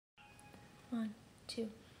1, 2,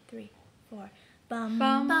 3, 4. Bum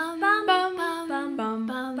bum bum bum bum bum bum bum bum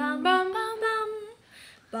bum bum bum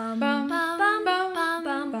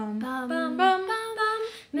bum bum bum.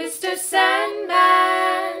 Mr.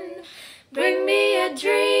 Sandman, bring me a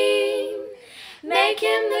dream. Make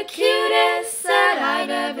him the cutest that I've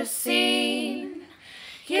ever seen.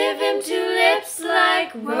 Give him 2 lips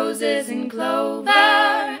like roses and clover,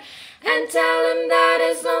 and tell him that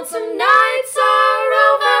his lonesome nights are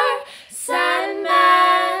over.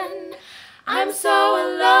 Sandman, I'm so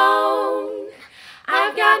alone.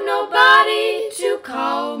 I've got nobody to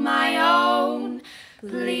call my own.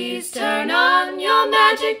 Please turn on your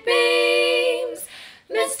magic beams.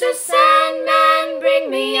 Mr. Sandman, bring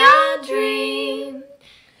me a dream.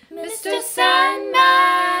 Mr.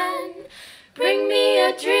 Sandman, bring me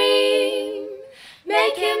a dream.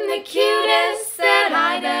 Make him the cutest that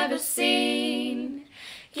I'd ever seen.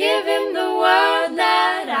 Give him the word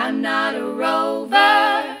that I'm not a rover,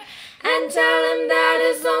 and tell him that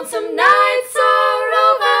his lonesome nights are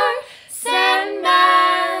over.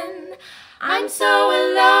 Sandman, I'm so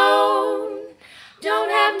alone. Don't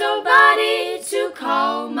have nobody to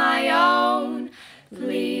call my own.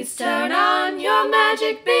 Please turn on your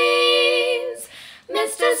magic beam.